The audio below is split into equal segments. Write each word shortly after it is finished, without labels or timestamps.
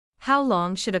How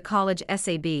long should a college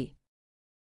essay be?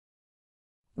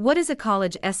 What is a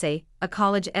college essay? A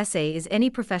college essay is any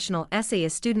professional essay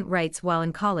a student writes while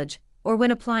in college, or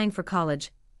when applying for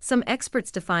college. Some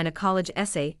experts define a college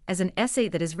essay as an essay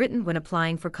that is written when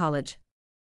applying for college.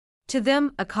 To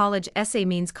them, a college essay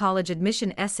means college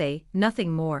admission essay,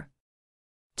 nothing more.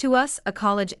 To us, a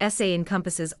college essay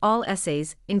encompasses all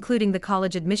essays, including the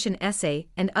college admission essay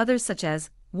and others such as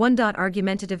 1.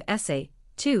 Argumentative essay,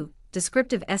 2.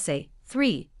 Descriptive essay,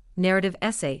 3. Narrative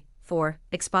essay, 4.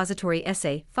 Expository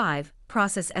essay, 5.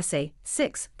 Process essay,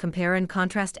 6. Compare and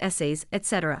contrast essays,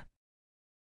 etc.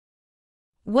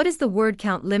 What is the word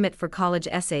count limit for college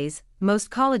essays? Most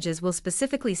colleges will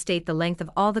specifically state the length of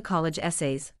all the college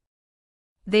essays.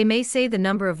 They may say the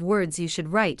number of words you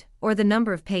should write, or the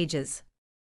number of pages.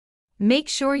 Make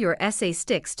sure your essay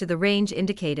sticks to the range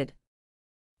indicated.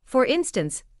 For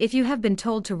instance, if you have been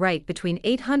told to write between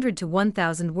 800 to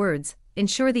 1,000 words,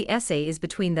 ensure the essay is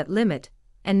between that limit,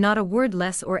 and not a word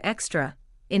less or extra.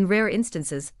 In rare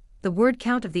instances, the word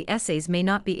count of the essays may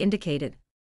not be indicated.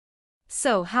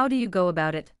 So, how do you go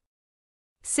about it?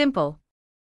 Simple.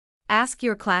 Ask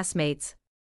your classmates.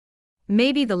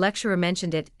 Maybe the lecturer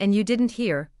mentioned it and you didn't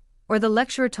hear, or the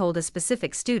lecturer told a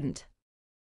specific student.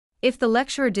 If the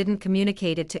lecturer didn't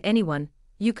communicate it to anyone,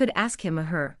 you could ask him or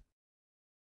her.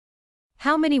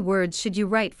 How many words should you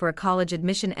write for a college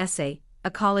admission essay?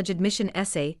 A college admission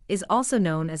essay is also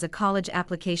known as a college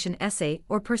application essay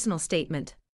or personal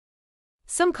statement.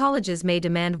 Some colleges may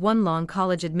demand one long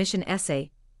college admission essay,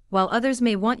 while others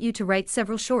may want you to write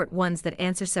several short ones that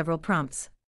answer several prompts.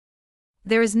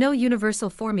 There is no universal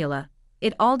formula,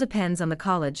 it all depends on the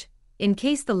college. In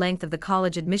case the length of the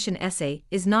college admission essay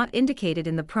is not indicated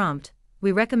in the prompt,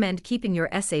 we recommend keeping your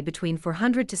essay between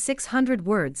 400 to 600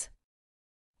 words.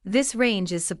 This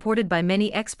range is supported by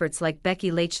many experts like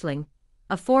Becky Lachling,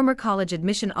 a former college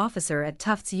admission officer at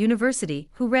Tufts University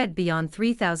who read beyond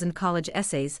 3,000 college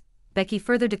essays. Becky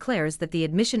further declares that the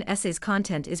admission essay's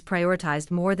content is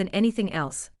prioritized more than anything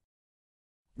else.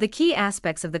 The key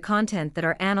aspects of the content that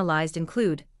are analyzed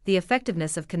include the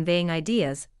effectiveness of conveying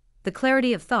ideas, the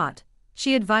clarity of thought.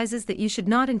 She advises that you should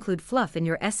not include fluff in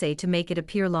your essay to make it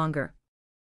appear longer.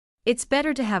 It's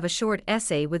better to have a short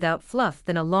essay without fluff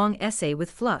than a long essay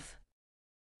with fluff.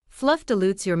 Fluff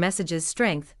dilutes your message's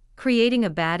strength, creating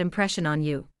a bad impression on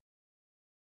you.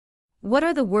 What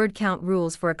are the word count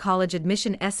rules for a college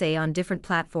admission essay on different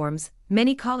platforms?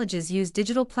 Many colleges use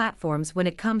digital platforms when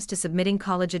it comes to submitting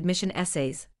college admission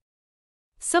essays.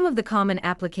 Some of the common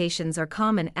applications are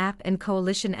Common App and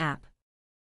Coalition App.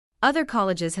 Other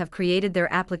colleges have created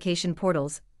their application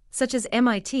portals, such as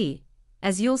MIT.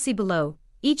 As you'll see below,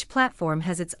 each platform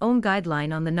has its own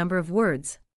guideline on the number of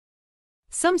words.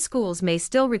 Some schools may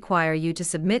still require you to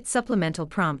submit supplemental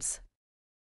prompts.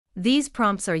 These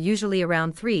prompts are usually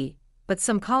around 3, but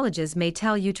some colleges may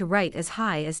tell you to write as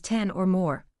high as 10 or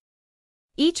more.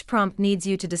 Each prompt needs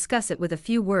you to discuss it with a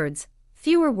few words,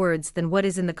 fewer words than what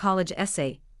is in the college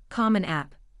essay. Common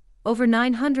App. Over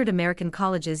 900 American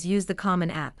colleges use the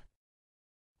Common App.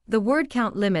 The word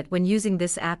count limit when using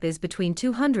this app is between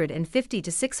 250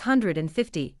 to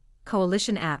 650.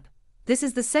 Coalition App. This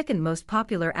is the second most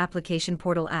popular application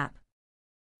portal app.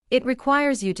 It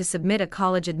requires you to submit a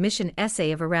college admission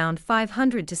essay of around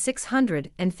 500 to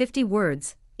 650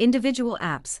 words. Individual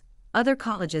apps. Other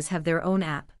colleges have their own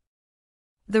app.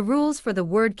 The rules for the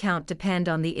word count depend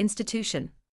on the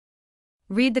institution.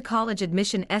 Read the college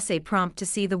admission essay prompt to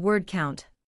see the word count.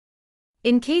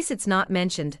 In case it's not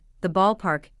mentioned, the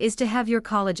ballpark is to have your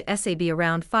college essay be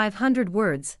around 500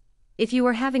 words. If you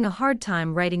are having a hard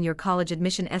time writing your college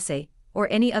admission essay, or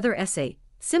any other essay,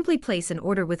 simply place an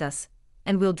order with us,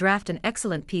 and we'll draft an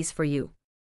excellent piece for you.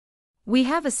 We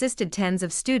have assisted tens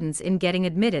of students in getting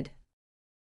admitted.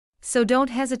 So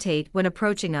don't hesitate when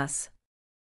approaching us.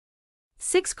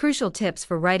 6 crucial tips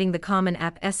for writing the Common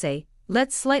App essay.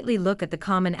 Let's slightly look at the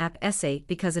Common App essay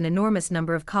because an enormous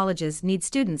number of colleges need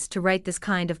students to write this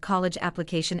kind of college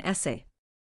application essay.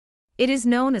 It is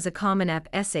known as a Common App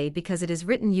essay because it is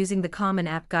written using the Common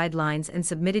App guidelines and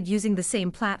submitted using the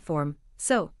same platform.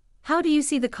 So, how do you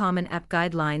see the Common App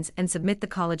guidelines and submit the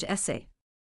college essay?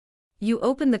 You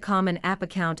open the Common App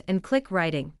account and click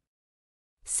Writing.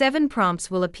 7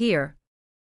 prompts will appear.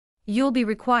 You'll be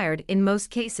required, in most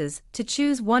cases, to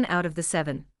choose one out of the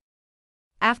 7.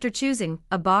 After choosing,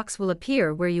 a box will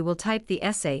appear where you will type the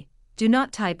essay. Do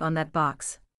not type on that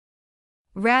box.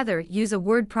 Rather, use a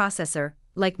word processor,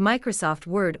 like Microsoft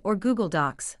Word or Google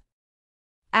Docs.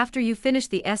 After you finish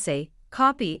the essay,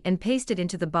 copy and paste it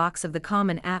into the box of the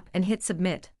Common App and hit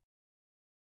Submit.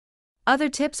 Other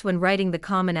tips when writing the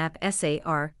Common App essay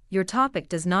are, your topic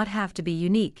does not have to be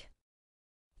unique.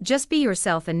 Just be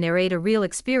yourself and narrate a real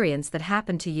experience that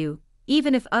happened to you,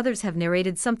 even if others have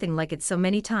narrated something like it so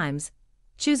many times.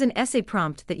 Choose an essay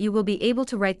prompt that you will be able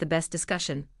to write the best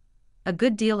discussion. A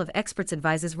good deal of experts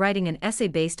advises writing an essay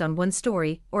based on one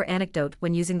story or anecdote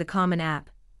when using the Common App.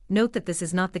 Note that this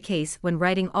is not the case when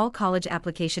writing all college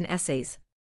application essays.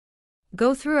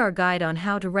 Go through our guide on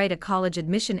how to write a college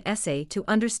admission essay to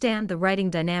understand the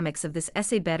writing dynamics of this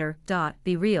essay better.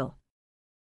 Be real.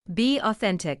 Be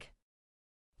authentic.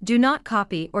 Do not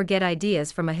copy or get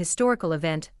ideas from a historical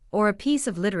event or a piece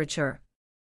of literature.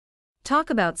 Talk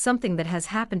about something that has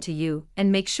happened to you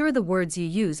and make sure the words you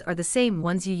use are the same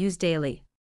ones you use daily.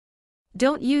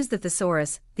 Don't use the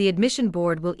thesaurus, the admission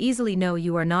board will easily know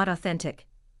you are not authentic.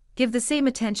 Give the same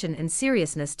attention and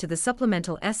seriousness to the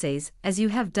supplemental essays as you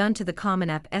have done to the Common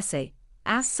App essay.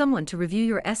 Ask someone to review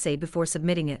your essay before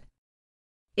submitting it.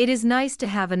 It is nice to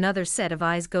have another set of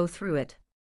eyes go through it.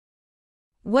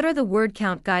 What are the word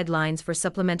count guidelines for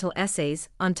supplemental essays?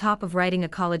 On top of writing a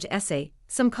college essay,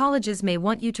 some colleges may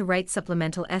want you to write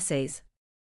supplemental essays.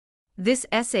 This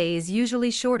essay is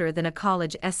usually shorter than a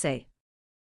college essay.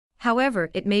 However,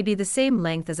 it may be the same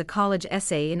length as a college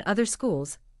essay in other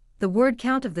schools. The word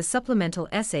count of the supplemental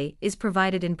essay is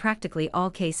provided in practically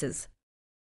all cases.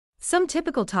 Some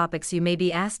typical topics you may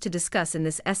be asked to discuss in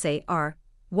this essay are: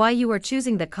 why you are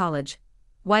choosing that college,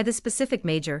 why the specific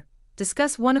major,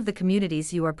 discuss one of the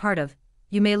communities you are part of.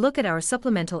 You may look at our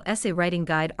supplemental essay writing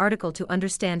guide article to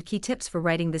understand key tips for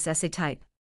writing this essay type.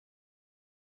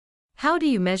 How do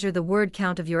you measure the word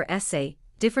count of your essay?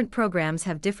 Different programs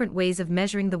have different ways of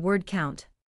measuring the word count.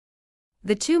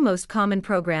 The two most common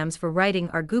programs for writing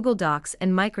are Google Docs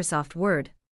and Microsoft Word.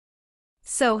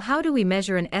 So how do we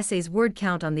measure an essay's word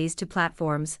count on these two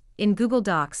platforms? In Google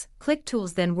Docs, click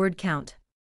Tools then Word Count.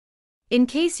 In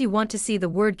case you want to see the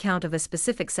word count of a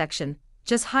specific section,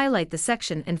 just highlight the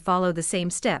section and follow the same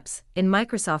steps. In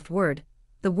Microsoft Word,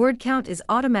 the word count is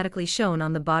automatically shown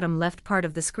on the bottom left part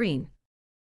of the screen.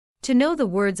 To know the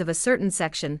words of a certain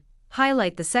section,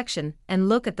 highlight the section and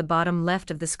look at the bottom left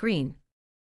of the screen.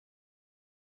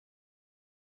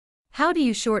 How do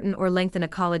you shorten or lengthen a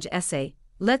college essay?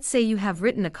 Let's say you have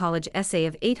written a college essay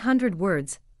of 800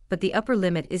 words, but the upper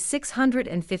limit is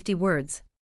 650 words.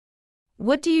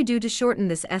 What do you do to shorten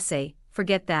this essay?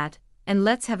 Forget that, and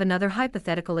let's have another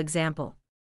hypothetical example.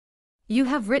 You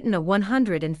have written a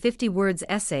 150 words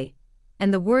essay,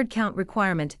 and the word count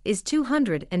requirement is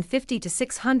 250 to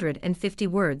 650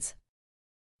 words.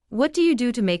 What do you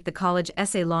do to make the college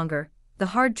essay longer? The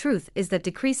hard truth is that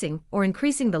decreasing or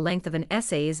increasing the length of an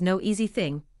essay is no easy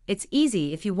thing. It's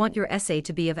easy if you want your essay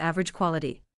to be of average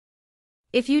quality.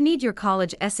 If you need your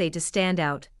college essay to stand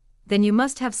out, then you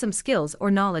must have some skills or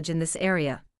knowledge in this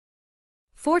area.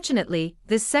 Fortunately,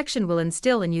 this section will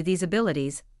instill in you these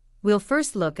abilities. We'll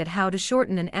first look at how to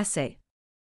shorten an essay.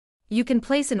 You can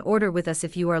place an order with us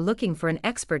if you are looking for an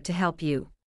expert to help you.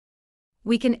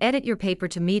 We can edit your paper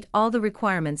to meet all the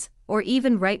requirements, or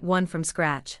even write one from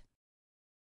scratch.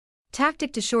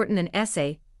 Tactic to shorten an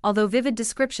essay. Although vivid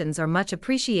descriptions are much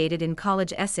appreciated in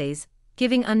college essays,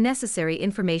 giving unnecessary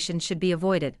information should be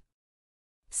avoided.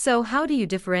 So how do you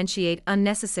differentiate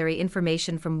unnecessary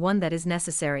information from one that is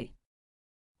necessary?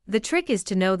 The trick is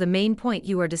to know the main point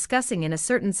you are discussing in a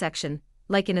certain section,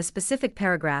 like in a specific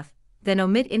paragraph, then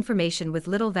omit information with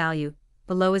little value.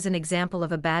 Below is an example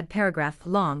of a bad paragraph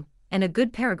long, and a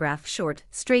good paragraph short,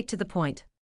 straight to the point.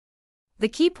 The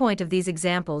key point of these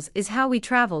examples is how we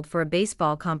traveled for a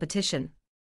baseball competition.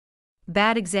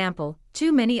 Bad example: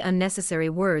 too many unnecessary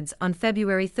words. On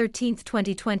February 13,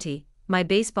 2020, my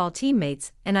baseball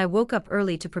teammates and I woke up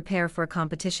early to prepare for a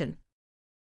competition.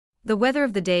 The weather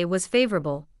of the day was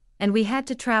favorable, and we had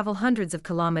to travel hundreds of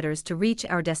kilometers to reach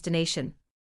our destination.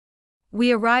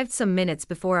 We arrived some minutes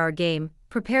before our game,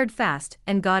 prepared fast,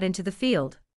 and got into the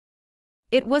field.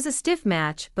 It was a stiff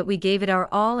match, but we gave it our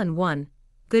all and won.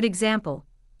 Good example,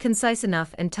 concise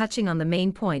enough and touching on the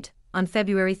main point. On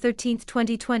February 13,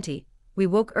 2020, we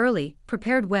woke early,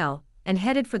 prepared well, and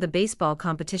headed for the baseball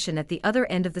competition at the other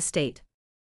end of the state.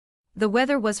 The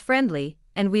weather was friendly,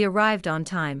 and we arrived on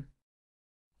time.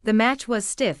 The match was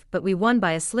stiff, but we won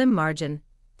by a slim margin.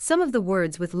 Some of the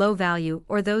words with low value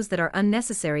or those that are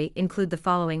unnecessary include the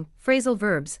following: phrasal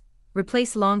verbs.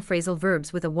 Replace long phrasal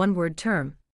verbs with a one-word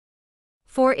term.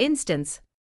 For instance,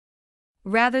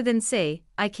 rather than say,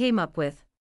 I came up with,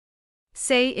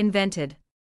 say invented.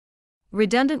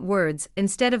 Redundant words: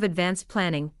 instead of advanced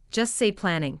planning, just say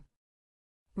planning.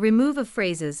 Remove of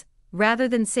phrases: rather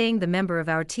than saying the member of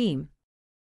our team,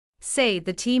 say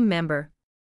the team member.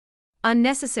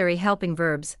 Unnecessary helping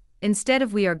verbs: instead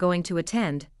of we are going to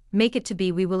attend, make it to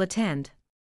be we will attend.